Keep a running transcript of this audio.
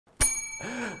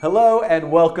Hello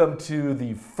and welcome to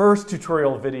the first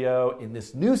tutorial video in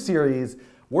this new series,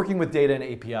 working with data and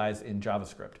APIs in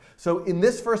JavaScript. So in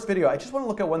this first video, I just want to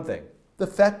look at one thing,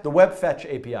 the web fetch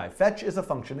API. Fetch is a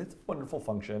function, it's a wonderful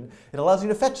function. It allows you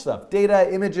to fetch stuff,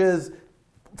 data, images,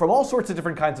 from all sorts of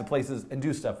different kinds of places and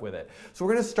do stuff with it. So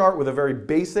we're going to start with a very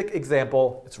basic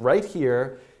example. It's right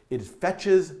here. It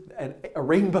fetches a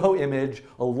rainbow image,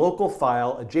 a local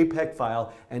file, a JPEG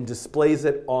file, and displays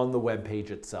it on the web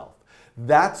page itself.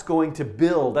 That's going to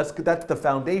build, that's the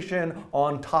foundation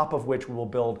on top of which we will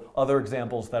build other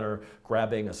examples that are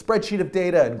grabbing a spreadsheet of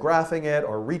data and graphing it,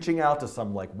 or reaching out to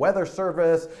some like weather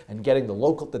service and getting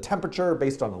the temperature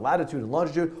based on the latitude and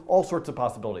longitude, all sorts of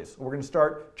possibilities. We're going to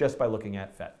start just by looking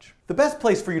at fetch. The best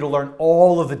place for you to learn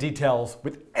all of the details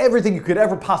with everything you could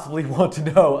ever possibly want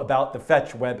to know about the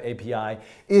Fetch web API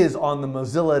is on the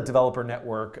Mozilla Developer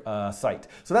Network site.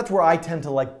 So that's where I tend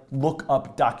to look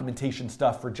up documentation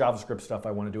stuff for JavaScript stuff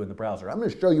I want to do in the browser. I'm going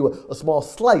to show you a small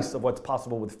slice of what's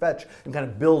possible with Fetch and kind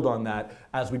of build on that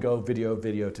as we go video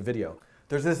to video.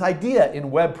 There's this idea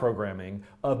in web programming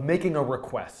of making a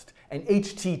request, an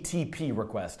HTTP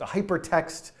request, a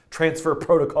hypertext transfer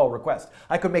protocol request.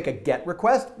 I could make a GET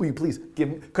request. Will you please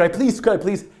could I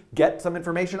please get some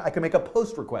information? I could make a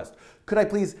POST request. Could I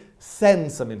please send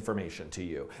some information to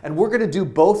you? And we're going to do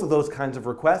both of those kinds of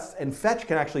requests, and Fetch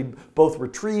can actually both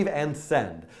retrieve and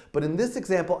send. But in this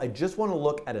example, I just want to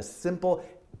look at a simple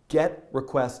GET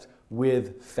request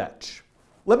with Fetch.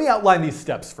 Let me outline these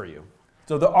steps for you.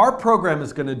 So our program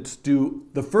is going to do,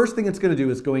 the first thing it's going to do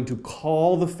is going to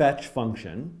call the fetch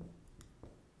function,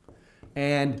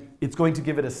 and it's going to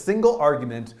give it a single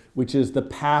argument, which is the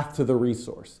path to the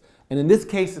resource. And in this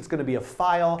case, it's going to be a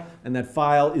file, and that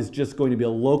file is just going to be a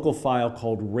local file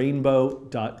called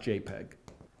rainbow.jpg.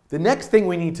 The next thing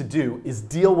we need to do is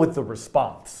deal with the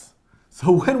response.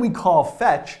 So when we call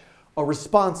fetch, a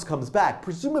response comes back,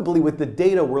 presumably with the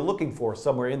data we're looking for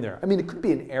somewhere in there. I mean, it could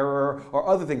be an error, or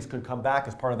other things could come back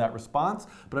as part of that response,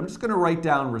 but I'm just going to write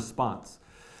down response.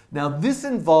 Now, this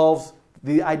involves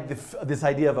this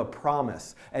idea of a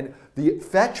promise. And the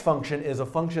fetch function is a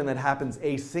function that happens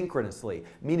asynchronously,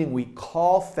 meaning we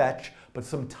call fetch, but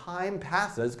some time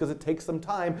passes because it takes some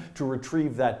time to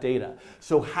retrieve that data.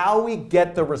 So how we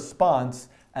get the response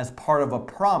as part of a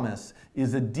promise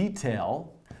is a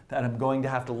detail that I'm going to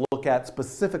have to look at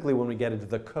specifically when we get into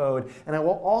the code. And I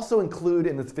will also include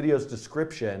in this video's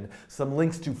description some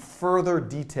links to further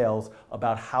details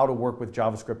about how to work with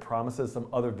JavaScript promises, some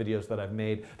other videos that I've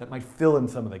made that might fill in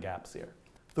some of the gaps here.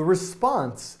 The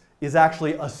response is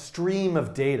actually a stream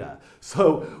of data.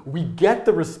 So we get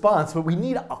the response, but we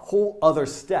need a whole other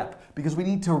step because we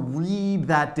need to read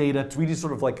that data, we need to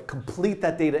sort of complete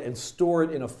that data and store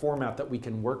it in a format that we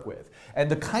can work with. And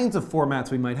the kinds of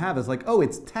formats we might have is oh,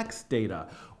 it's text data,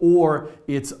 or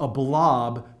it's a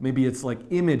blob, maybe it's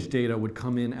image data would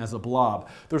come in as a blob.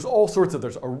 There's all sorts of,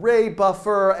 there's array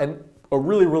buffer, and a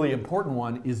really, really important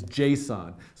one is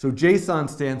JSON. So JSON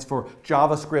stands for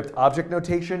JavaScript Object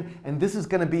Notation, and this is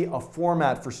going to be a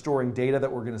format for storing data that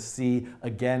we're going to see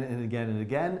again and again and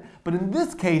again. But in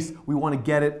this case, we want to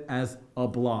get it as a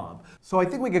blob. So I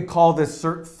think we could call this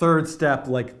third step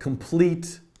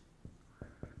complete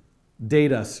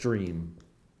data stream.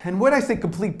 And when I say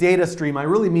complete data stream, I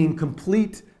really mean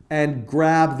complete and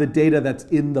grab the data that's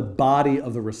in the body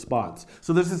of the response.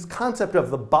 So there's this concept of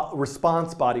the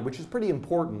response body, which is pretty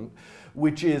important,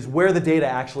 which is where the data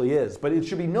actually is. But it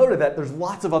should be noted that there's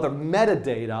lots of other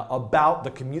metadata about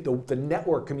the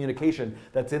network communication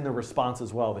that's in the response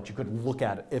as well that you could look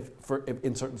at if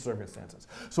in certain circumstances.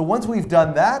 So once we've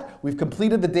done that, we've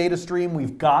completed the data stream,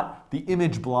 we've got the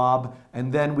image blob,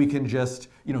 and then we can just,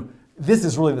 this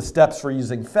is really the steps for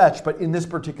using fetch, but in this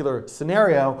particular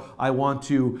scenario, I want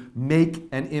to make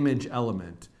an image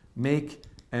element. Make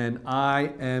an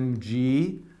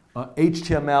IMG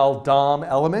HTML DOM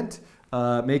element,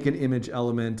 make an image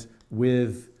element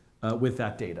with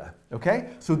that data.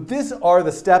 Okay? So these are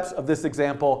the steps of this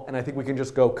example, and I think we can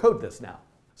just go code this now.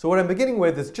 So what I'm beginning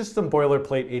with is just some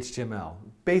boilerplate HTML.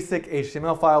 Basic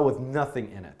HTML file with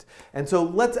nothing in it. And so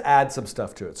let's add some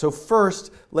stuff to it. So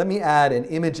first, let me add an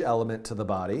image element to the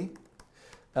body.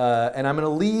 And I'm going to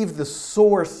leave the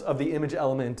source of the image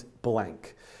element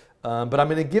blank. But I'm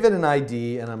going to give it an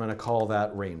ID, and I'm going to call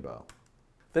that rainbow.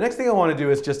 The next thing I want to do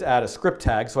is just add a script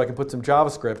tag so I can put some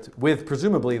JavaScript with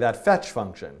presumably that fetch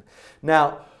function.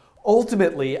 Now,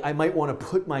 ultimately, I might want to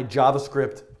put my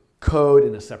JavaScript code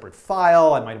in a separate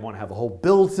file. I might want to have a whole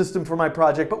build system for my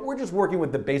project, but we're just working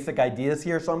with the basic ideas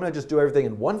here, so I'm going to just do everything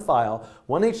in one file,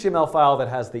 one HTML file that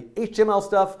has the HTML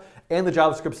stuff and the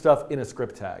JavaScript stuff in a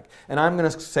script tag. And I'm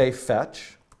going to say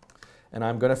fetch, and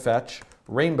I'm going to fetch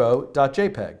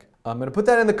rainbow.jpg. I'm going to put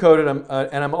that in the code,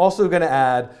 and I'm also going to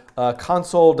add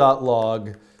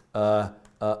console.log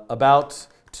about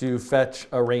to fetch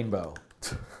a rainbow,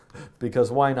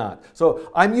 because why not? So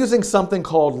I'm using something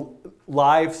called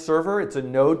live server. It's a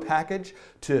node package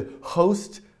to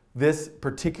host this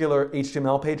particular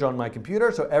HTML page on my computer.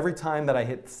 So every time that I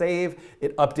hit save,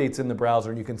 it updates in the browser,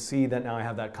 and you can see that now I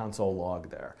have that console log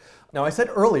there. Now I said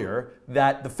earlier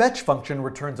that the fetch function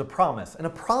returns a promise, and a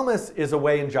promise is a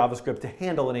way in JavaScript to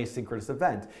handle an asynchronous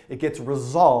event. It gets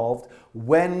resolved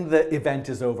when the event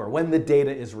is over, when the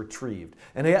data is retrieved.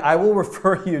 And I will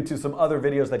refer you to some other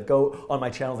videos that go on my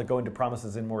channel that go into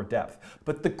promises in more depth.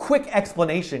 But the quick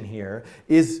explanation here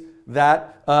is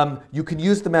that you can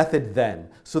use the method then.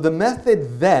 So the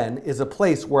method then is a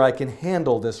place where I can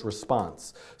handle this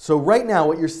response. So right now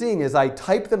what you're seeing is I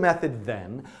type the method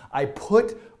then, I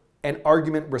put an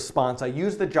argument response. I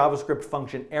use the JavaScript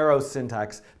function arrow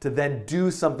syntax to then do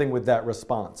something with that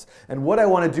response. And what I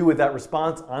want to do with that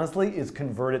response, honestly, is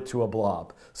convert it to a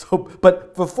blob.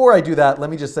 But before I do that,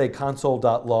 let me just say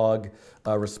console.log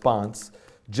response,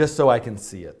 just so I can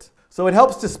see it. So it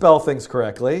helps to spell things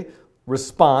correctly.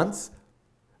 Response,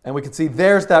 and we can see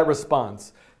there's that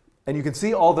response. And you can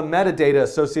see all the metadata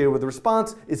associated with the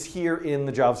response is here in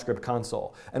the JavaScript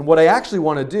console. And what I actually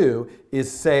want to do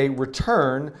is say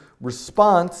return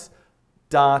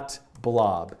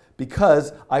response.blob,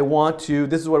 because I want to,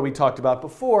 this is what we talked about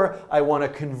before, I want to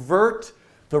convert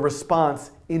the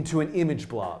response into an image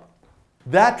blob.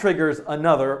 That triggers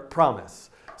another promise.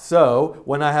 So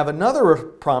when I have another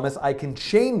promise, I can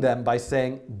chain them by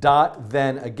saying dot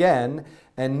then again,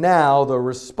 and now the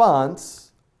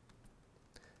response,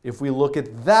 if we look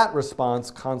at that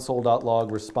response,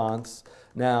 console.log response,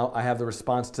 now I have the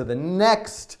response to the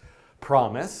next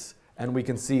promise, and we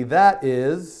can see that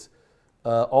is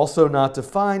also not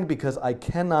defined because I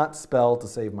cannot spell to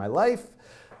save my life.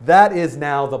 That is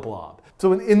now the blob.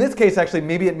 So in this case, actually,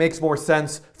 maybe it makes more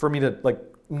sense for me to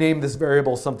name this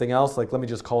variable something else, let me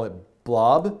just call it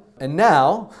blob. And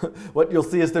now what you'll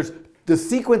see is the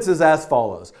sequence is as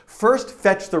follows. First,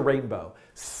 fetch the rainbow.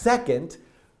 Second,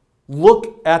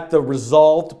 look at the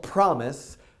resolved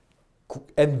promise,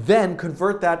 and then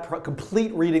convert that,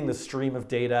 complete reading the stream of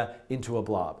data into a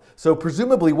blob. So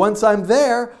presumably once I'm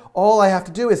there, all I have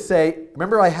to do is say,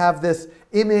 remember I have this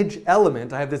image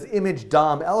element, I have this image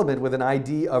DOM element with an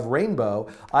ID of rainbow.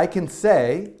 I can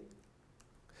say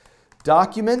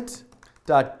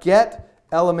document.get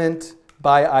element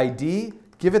by ID,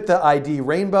 give it the ID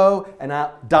rainbow, and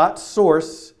dot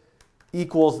source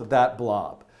equals that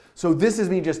blob. So this is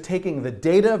me just taking the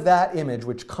data of that image,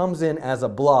 which comes in as a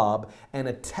blob,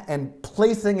 and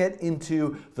placing it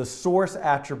into the source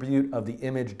attribute of the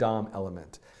image DOM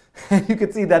element. And you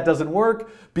can see that doesn't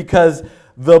work because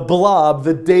the blob,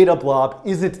 the data blob,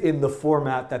 isn't in the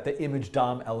format that the image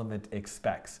DOM element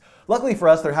expects. Luckily for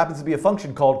us, there happens to be a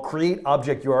function called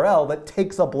createObjectURL that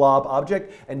takes a blob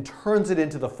object and turns it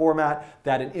into the format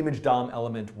that an image DOM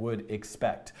element would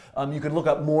expect. You can look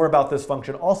up more about this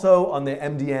function also on the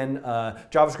MDN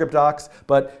JavaScript docs,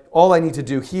 but all I need to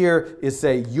do here is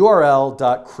say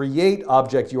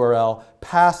url.createObjectURL,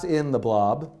 pass in the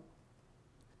blob.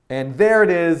 And there it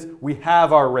is, we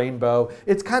have our rainbow.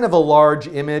 It's kind of a large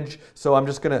image, so I'm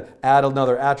just going to add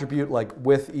another attribute like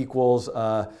width equals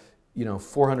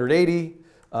 480.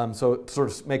 So it sort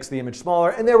of makes the image smaller.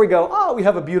 And there we go. Oh, we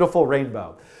have a beautiful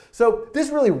rainbow. So this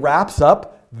really wraps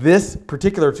up this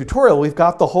particular tutorial. We've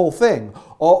got the whole thing.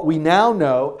 We now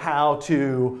know how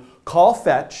to call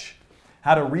fetch,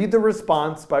 how to read the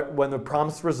response when the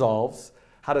promise resolves,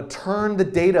 how to turn the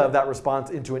data of that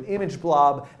response into an image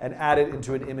blob and add it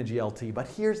into an image ELT. But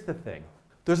here's the thing.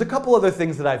 There's a couple other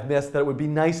things that I've missed that would be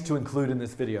nice to include in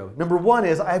this video. Number one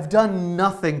is I've done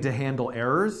nothing to handle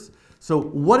errors. So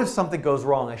what if something goes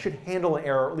wrong? I should handle an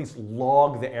error, or at least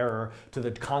log the error to the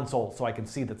console so I can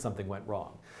see that something went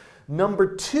wrong.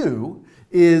 Number two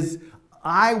is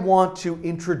I want to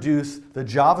introduce the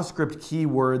JavaScript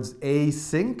keywords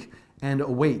async and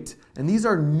await. And these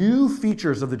are new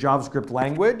features of the JavaScript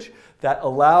language that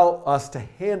allow us to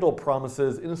handle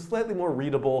promises in a slightly more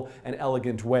readable and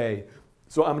elegant way.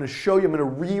 So I'm going to show you, I'm going to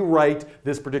rewrite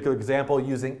this particular example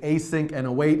using async and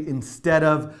await instead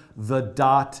of the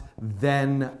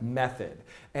 .then method.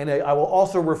 And I will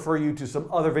also refer you to some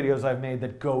other videos I've made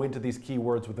that go into these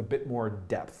keywords with a bit more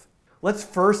depth. Let's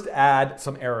first add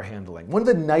some error handling. One of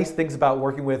the nice things about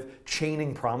working with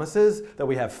chaining promises that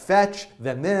we have fetch,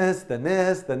 then this, then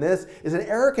this, then this, is an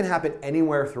error can happen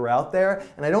anywhere throughout there,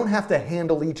 and I don't have to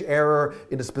handle each error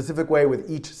in a specific way with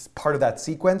each part of that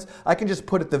sequence. I can just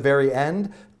put at the very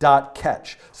end, dot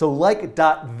catch. So like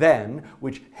dot then,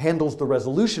 which handles the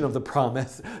resolution of the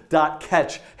promise, dot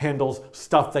catch handles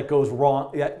stuff that goes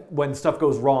wrong, when stuff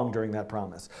goes wrong during that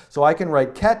promise. So I can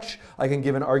write catch, I can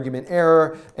give an argument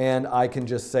error, and I can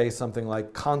just say something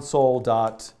like console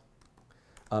dot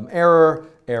error,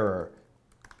 error.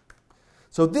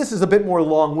 So this is a bit more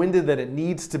long-winded than it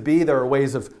needs to be. There are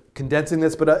ways of condensing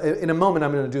this, but in a moment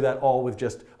I'm going to do that all with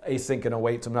just async and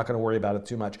await, so I'm not going to worry about it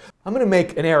too much. I'm going to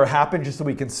make an error happen just so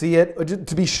we can see it.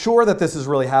 To be sure that this is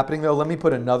really happening though, let me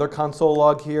put another console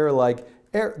log here, like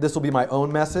this will be my own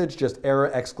message, just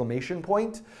error exclamation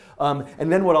point.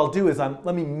 And then what I'll do is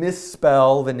let me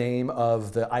misspell the name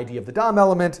of the ID of the DOM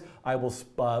element. I will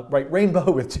write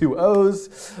rainbow with 2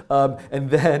 O's. And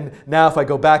then now if I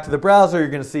go back to the browser, you're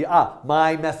going to see,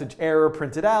 my message error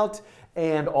printed out.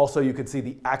 And also you can see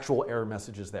the actual error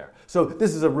messages there. So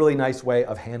this is a really nice way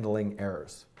of handling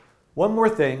errors. One more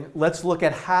thing, let's look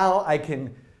at how I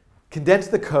can condense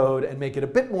the code and make it a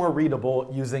bit more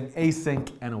readable using async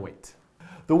and await.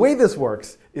 The way this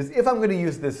works is if I'm going to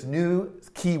use this new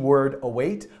keyword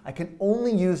await, I can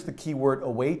only use the keyword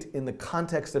await in the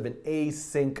context of an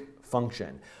async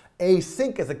function.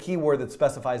 Async is a keyword that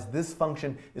specifies this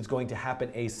function is going to happen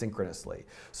asynchronously.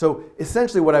 So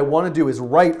essentially what I want to do is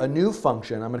write a new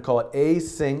function. I'm going to call it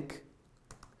async.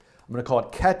 I'm going to call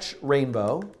it catch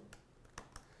rainbow.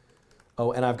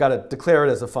 Oh, and I've got to declare it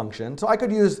as a function. So I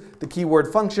could use the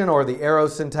keyword function or the arrow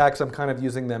syntax. I'm kind of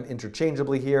using them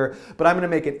interchangeably here. But I'm going to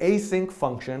make an async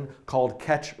function called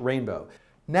catch rainbow.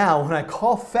 Now, when I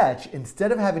call fetch,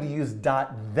 instead of having to use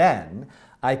 .then,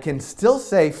 I can still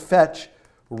say fetch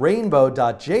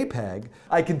rainbow.jpg.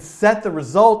 I can set the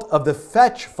result of the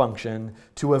fetch function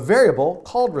to a variable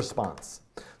called response.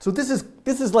 So this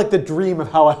is like the dream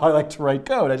of how I like to write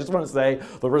code. I just want to say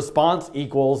the response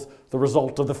equals the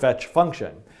result of the fetch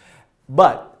function.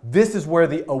 But this is where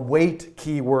the await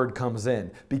keyword comes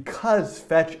in. Because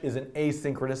fetch is an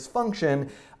asynchronous function,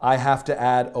 I have to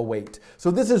add await. So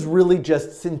this is really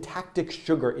just syntactic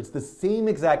sugar. It's the same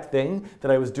exact thing that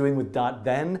I was doing with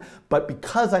 .then, but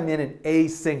because I'm in an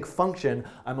async function,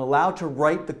 I'm allowed to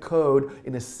write the code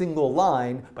in a single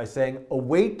line by saying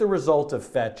await the result of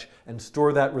fetch and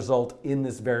store that result in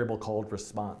this variable called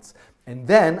response. And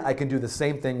then I can do the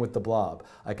same thing with the blob.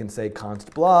 I can say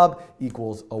const blob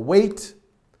equals await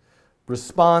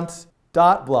response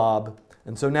dot blob.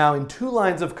 And so now in 2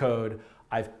 lines of code,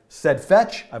 I've said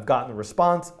fetch, I've gotten the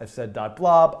response, I've said dot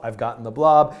blob, I've gotten the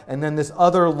blob, and then this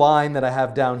other line that I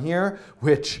have down here,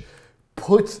 which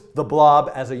puts the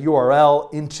blob as a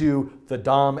URL into the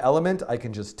DOM element. I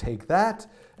can just take that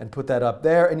and put that up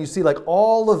there. And you see like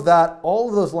all of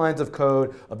those lines of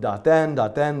code of .then,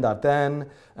 .then, .then. And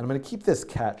I'm going to keep this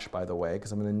catch, by the way,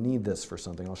 because I'm going to need this for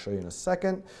something. I'll show you in a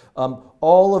second.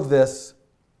 All of this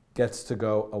gets to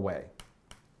go away.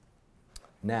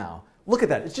 Now, look at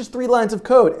that. It's just 3 lines of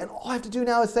code. And all I have to do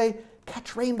now is say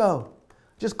catch rainbow.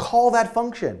 Just call that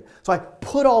function. So I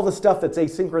put all the stuff that's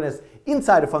asynchronous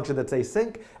inside a function that's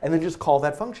async, and then just call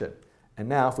that function. And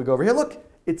now if we go over here, look,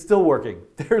 it's still working.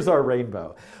 There's our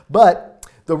rainbow. But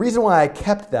the reason why I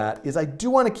kept that is I do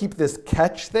want to keep this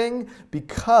catch thing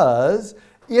because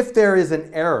if there is an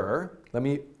error, let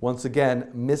me once again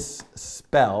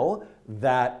misspell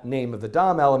that name of the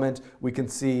DOM element, we can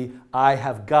see I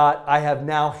have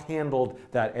now handled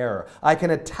that error. I can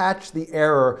attach the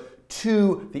error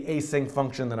to the async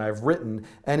function that I've written,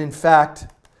 and in fact,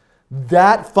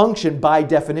 that function by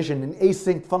definition, an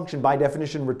async function by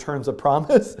definition returns a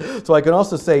promise. So I can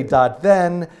also say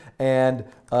 .then, and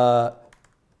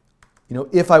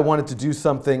if I wanted to do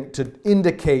something to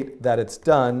indicate that it's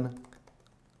done,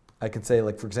 I can say,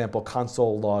 like for example,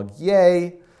 console log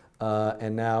yay,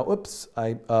 and now, oops,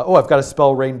 I've got to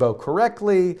spell rainbow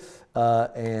correctly,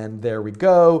 and there we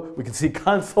go. We can see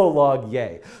console log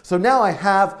yay. So now I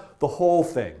have the whole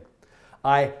thing.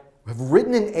 I have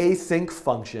written an async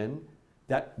function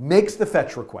that makes the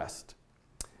fetch request.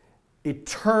 It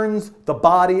turns the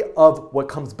body of what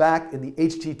comes back in the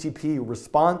HTTP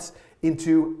response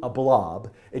into a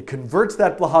blob. It converts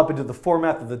that blob into the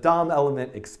format that the DOM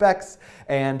element expects,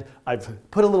 and I've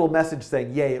put a little message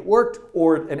saying, yay, it worked,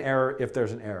 or an error if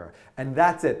there's an error. And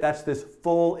that's it. That's this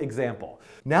full example.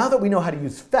 Now that we know how to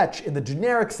use fetch in the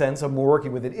generic sense, and we're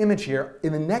working with an image here,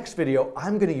 in the next video,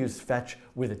 I'm going to use fetch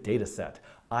with a data set.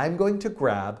 I'm going to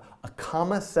grab a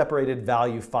comma-separated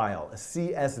value file, a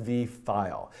CSV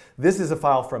file. This is a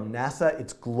file from NASA.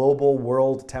 It's global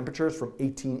world temperatures from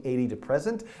 1880 to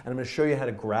present, and I'm going to show you how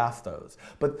to graph those.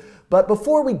 But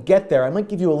before we get there, I might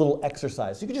give you a little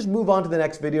exercise. You can just move on to the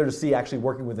next video to see actually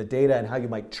working with the data and how you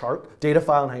might chart data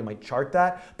file and how you might chart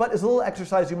that. But as a little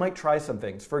exercise, you might try some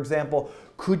things. For example,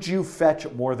 could you fetch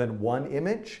more than one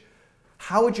image?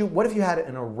 What if you had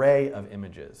an array of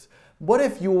images? What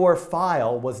if your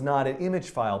file was not an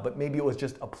image file, but maybe it was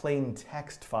just a plain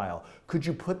text file? Could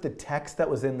you put the text that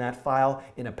was in that file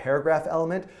in a paragraph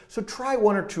element? So try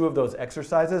one or two of those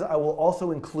exercises. I will also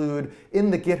include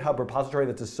in the GitHub repository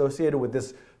that's associated with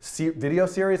this video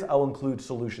series, I'll include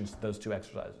solutions to those two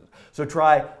exercises. So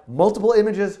try multiple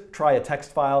images, try a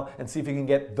text file, and see if you can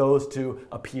get those to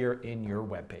appear in your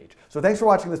web page. So thanks for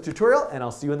watching this tutorial, and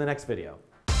I'll see you in the next video.